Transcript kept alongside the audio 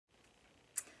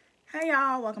Hey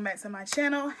y'all, welcome back to my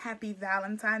channel. Happy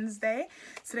Valentine's Day.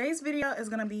 Today's video is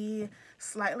going to be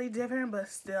slightly different but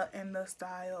still in the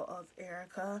style of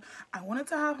Erica. I wanted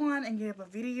to hop on and give a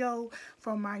video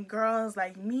for my girls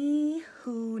like me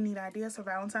who need ideas for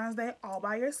Valentine's Day all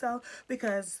by yourself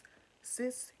because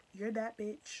sis, you're that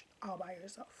bitch all by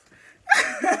yourself.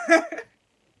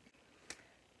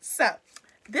 So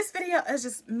this video is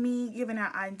just me giving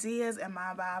out ideas and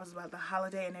my vibes about the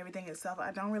holiday and everything itself.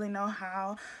 I don't really know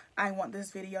how I want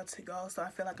this video to go, so I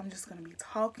feel like I'm just going to be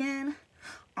talking.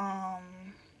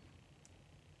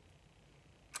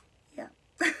 Yeah.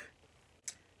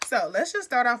 So let's just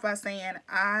start off by saying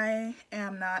I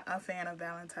am not a fan of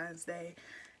Valentine's Day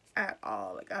at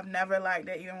all. Like, I've never liked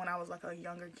it, even when I was like a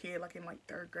younger kid, like in like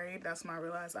 3rd grade. That's when I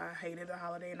realized I hated the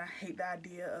holiday, and I hate the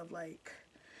idea of like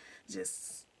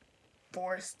just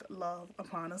forced love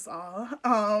upon us all.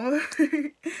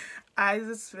 I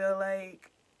just feel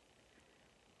like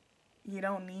you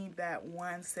don't need that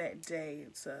one set day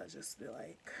to just be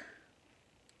like,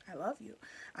 I love you.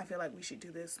 I feel like we should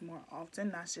do this more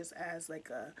often, not just as like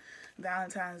a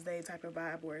Valentine's Day type of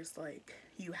vibe where it's like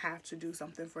you have to do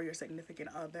something for your significant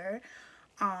other.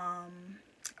 I'm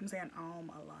saying a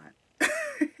lot.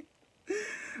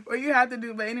 Or you have to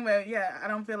do, but anyway, yeah, I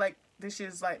don't feel like this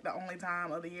is like the only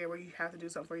time of the year where you have to do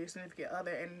something for your significant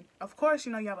other. And of course,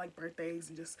 you know, you have like birthdays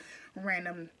and just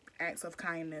random acts of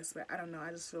kindness, but I don't know,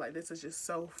 I just feel like this is just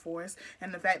so forced.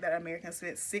 And the fact that Americans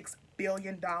spent $6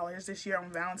 billion this year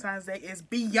on Valentine's Day is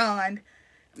beyond,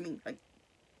 I mean, like,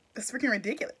 that's freaking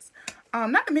ridiculous.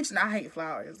 Not to mention I hate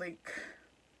flowers. Like,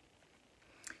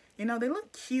 you know, they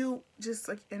look cute just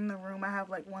like in the room. I have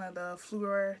like one of the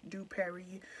Fleur du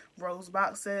Paris rose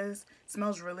boxes. It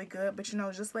smells really good, but you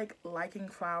know, just like liking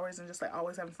flowers and just like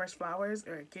always having fresh flowers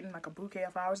or getting like a bouquet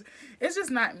of flowers, it's just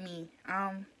not me.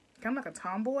 Kind of like a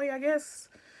tomboy, I guess,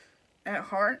 at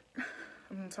heart.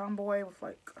 I'm a tomboy with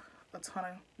like a ton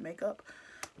of makeup,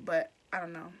 but I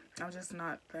don't know. I'm just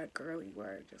not that girly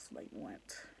where I just like want,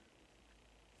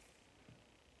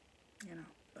 you know,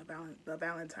 the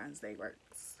Valentine's Day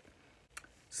works.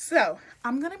 So,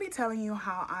 I'm going to be telling you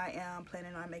how I am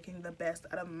planning on making the best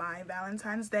out of my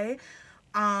Valentine's Day.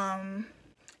 And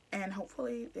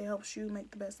hopefully it helps you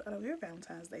make the best out of your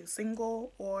Valentine's Day,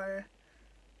 single or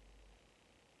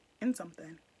in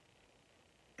something.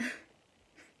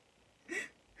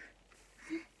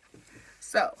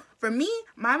 So, for me,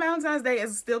 my Valentine's Day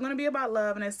is still going to be about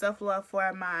love, and it's self-love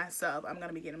for myself. I'm going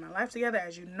to be getting my life together,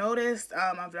 as you noticed.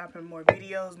 I'm dropping more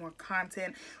videos, more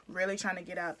content, really trying to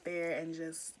get out there and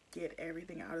just get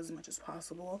everything out as much as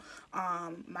possible.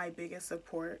 My biggest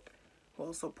support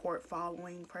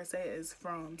following per se is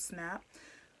from Snap.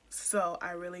 So,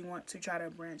 I really want to try to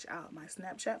branch out my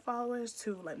Snapchat followers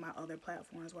to like my other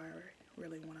platforms where I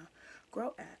really want to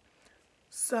grow at.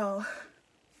 So,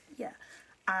 yeah.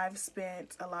 I've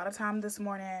spent a lot of time this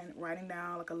morning writing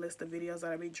down like a list of videos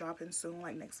that I'll be dropping soon,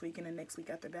 like next week and the next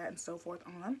week after that and so forth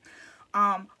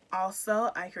on. Also,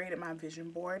 I created my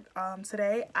vision board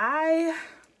today. I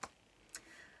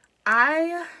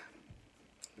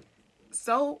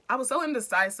was so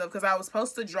indecisive because I was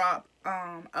supposed to drop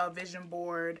a vision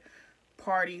board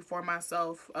party for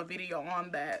myself, a video on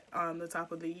that the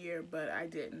top of the year, but I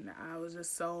didn't.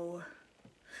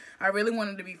 I really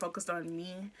wanted to be focused on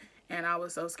me, and I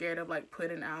was so scared of like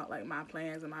putting out like my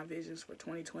plans and my visions for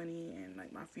 2020 and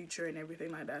like my future and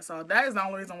everything like that. So that is the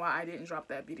only reason why I didn't drop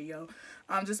that video.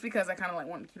 Just because I kind of like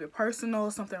wanted to keep it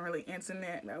personal, something really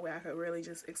intimate. That way I could really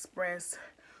just express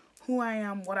who I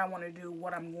am, what I want to do,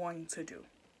 what I'm going to do.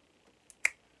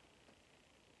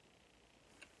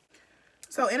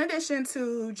 So in addition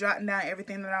to jotting down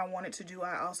everything that I wanted to do,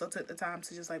 I also took the time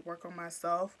to just like work on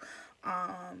myself.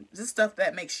 Just stuff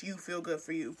that makes you feel good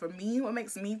for you. For me, what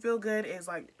makes me feel good is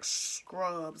like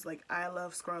scrubs. Like, I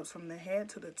love scrubs from the head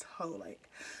to the toe. Like,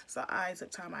 so I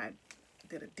took time, I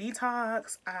did a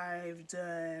detox, I've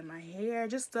done my hair,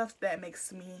 just stuff that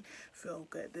makes me feel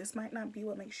good. This might not be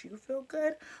what makes you feel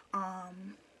good,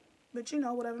 but you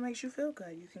know, whatever makes you feel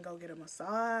good. You can go get a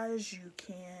massage, you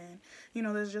can, you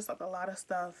know, there's just like a lot of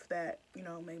stuff that, you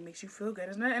know, makes you feel good.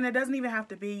 And it doesn't even have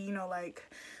to be, you know, like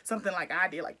something like I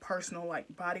did, like personal, like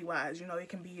body wise. You know, it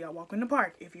can be a walk in the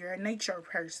park if you're a nature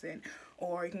person,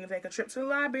 or you can take a trip to the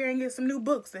library and get some new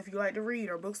books if you like to read,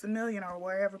 or Books A Million, or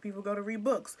wherever people go to read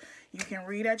books. You can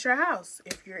read at your house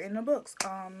if you're into books.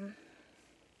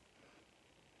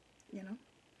 You know.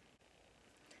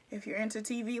 If you're into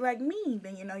TV like me,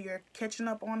 then you know you're catching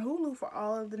up on Hulu for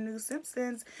all of the new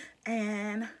Simpsons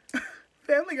and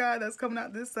Family Guy that's coming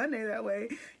out this Sunday. That way,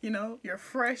 you know, you're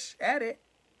fresh at it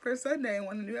for Sunday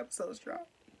when the new episodes drop.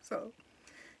 So,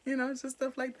 You know, it's just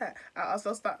stuff like that. I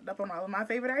also stocked up on all of my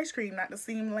favorite ice cream, not to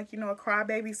seem like, you know, a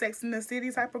crybaby Sex in the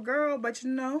City type of girl, but you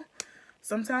know,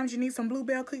 sometimes you need some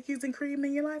Bluebell cookies and cream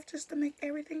in your life just to make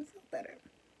everything feel better.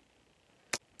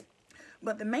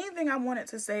 But the main thing I wanted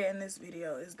to say in this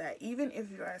video is that even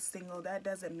if you are single, that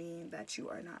doesn't mean that you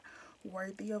are not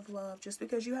worthy of love just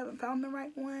because you haven't found the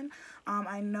right one.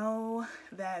 I know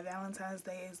that Valentine's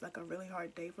Day is like a really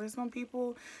hard day for some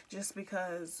people just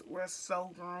because we're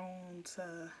so grown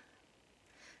to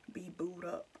be booed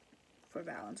up for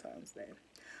Valentine's Day.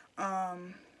 I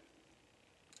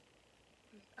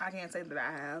can't say that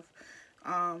I have.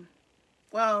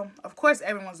 Well, of course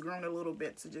everyone's grown a little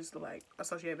bit to just like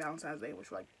associate Valentine's Day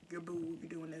with like you're boo, you're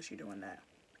doing this, you're doing that,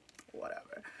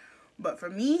 whatever. But for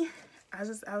me,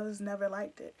 I was never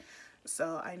liked it.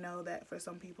 So I know that for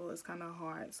some people it's kind of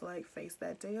hard to like face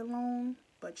that day alone.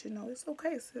 But you know, it's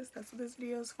okay, sis. That's what this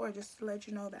video is for. Just to let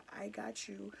you know that I got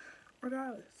you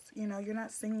regardless. You know, you're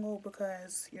not single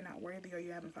because you're not worthy or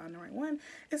you haven't found the right one.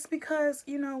 It's because,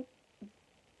 you know,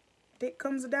 dick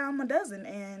comes a dime a dozen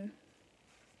and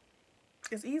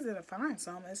it's easy to find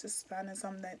some. It's just finding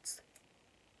something that's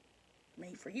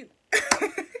made for you.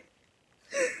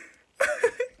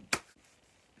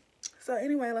 So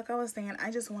anyway, like I was saying, I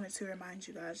just wanted to remind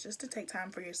you guys just to take time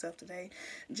for yourself today.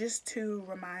 Just to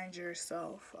remind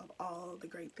yourself of all the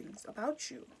great things about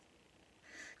you.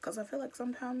 Because I feel like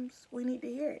sometimes we need to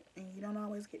hear it. And you don't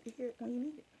always get to hear it when you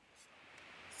need it.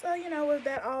 So, you know, with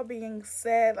that all being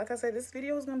said, like I said, this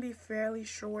video is going to be fairly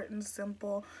short and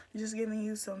simple. Just giving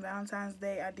you some Valentine's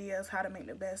Day ideas, how to make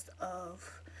the best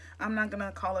of. I'm not going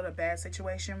to call it a bad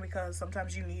situation because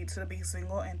sometimes you need to be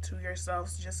single and to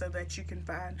yourselves just so that you can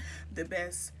find the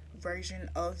best version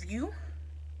of you.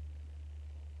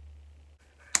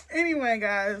 Anyway,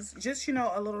 guys, just, you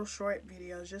know, a little short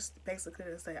video just basically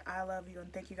to say I love you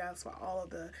and thank you guys for all of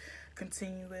the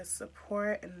continuous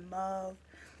support and love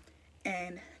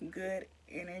and good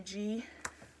energy.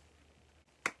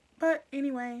 But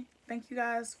anyway, thank you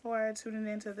guys for tuning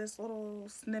into this little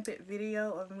snippet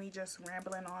video of me just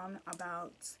rambling on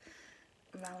about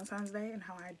Valentine's Day and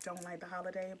how I don't like the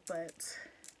holiday, but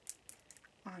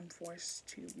I'm forced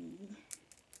to be.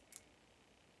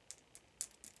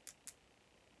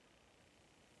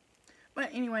 But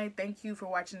anyway, thank you for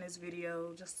watching this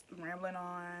video, just rambling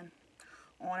on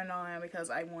and on because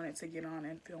I wanted to get on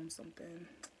and film something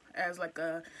as like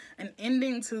an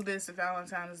ending to this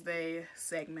Valentine's Day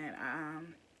segment.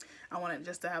 I wanted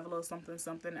just to have a little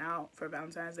something out for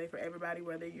Valentine's Day for everybody,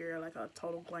 whether you're like a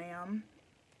total glam,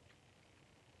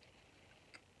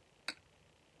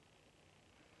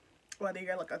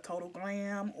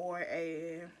 or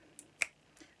a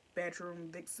bedroom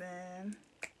vixen,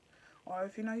 or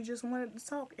if you know you just wanted to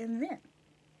talk and vent.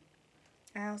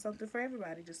 I have something for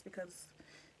everybody just because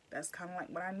that's kind of like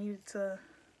what I needed to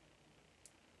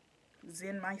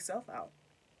zen myself out.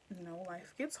 You know,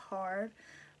 life gets hard,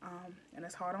 and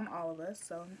it's hard on all of us,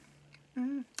 so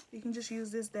you can just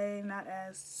use this day not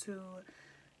as to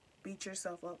beat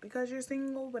yourself up because you're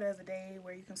single, but as a day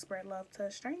where you can spread love to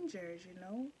strangers, you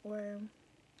know, or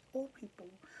old people,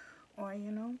 or,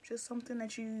 you know, just something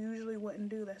that you usually wouldn't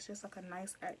do that's just like a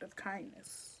nice act of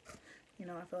kindness. You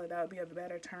know, I feel like that would be a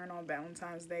better turn on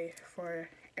Valentine's Day for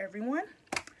everyone.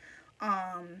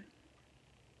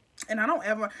 And I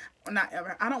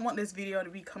don't want this video to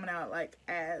be coming out like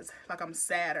as like I'm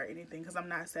sad or anything, because I'm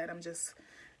not sad. I'm just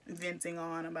venting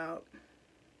on about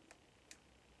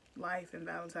life and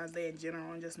Valentine's Day in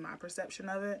general and just my perception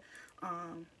of it.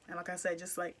 And like I said,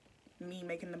 just like me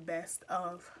making the best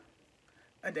of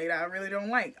a day that I really don't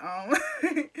like.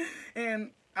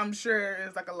 And I'm sure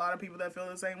there's like a lot of people that feel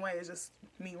the same way. It's just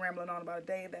me rambling on about a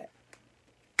day that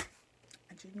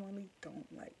I genuinely don't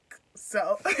like.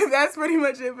 So that's pretty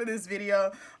much it for this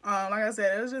video. Like I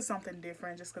said, it was just something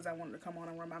different just because I wanted to come on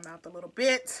and run my mouth a little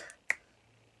bit.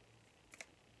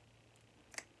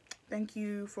 Thank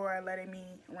you for letting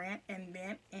me rant and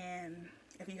vent, and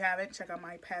if you haven't, check out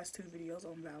my past 2 videos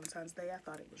on Valentine's Day. I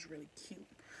thought it was really cute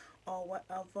or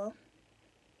whatever.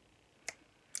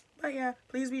 But yeah,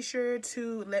 please be sure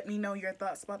to let me know your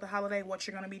thoughts about the holiday, what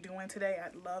you're going to be doing today.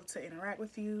 I'd love to interact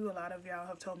with you. A lot of y'all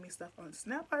have told me stuff on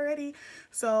Snap already,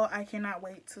 so I cannot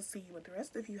wait to see what the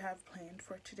rest of you have planned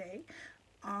for today.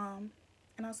 And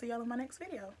I'll see y'all in my next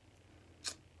video.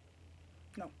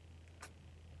 No.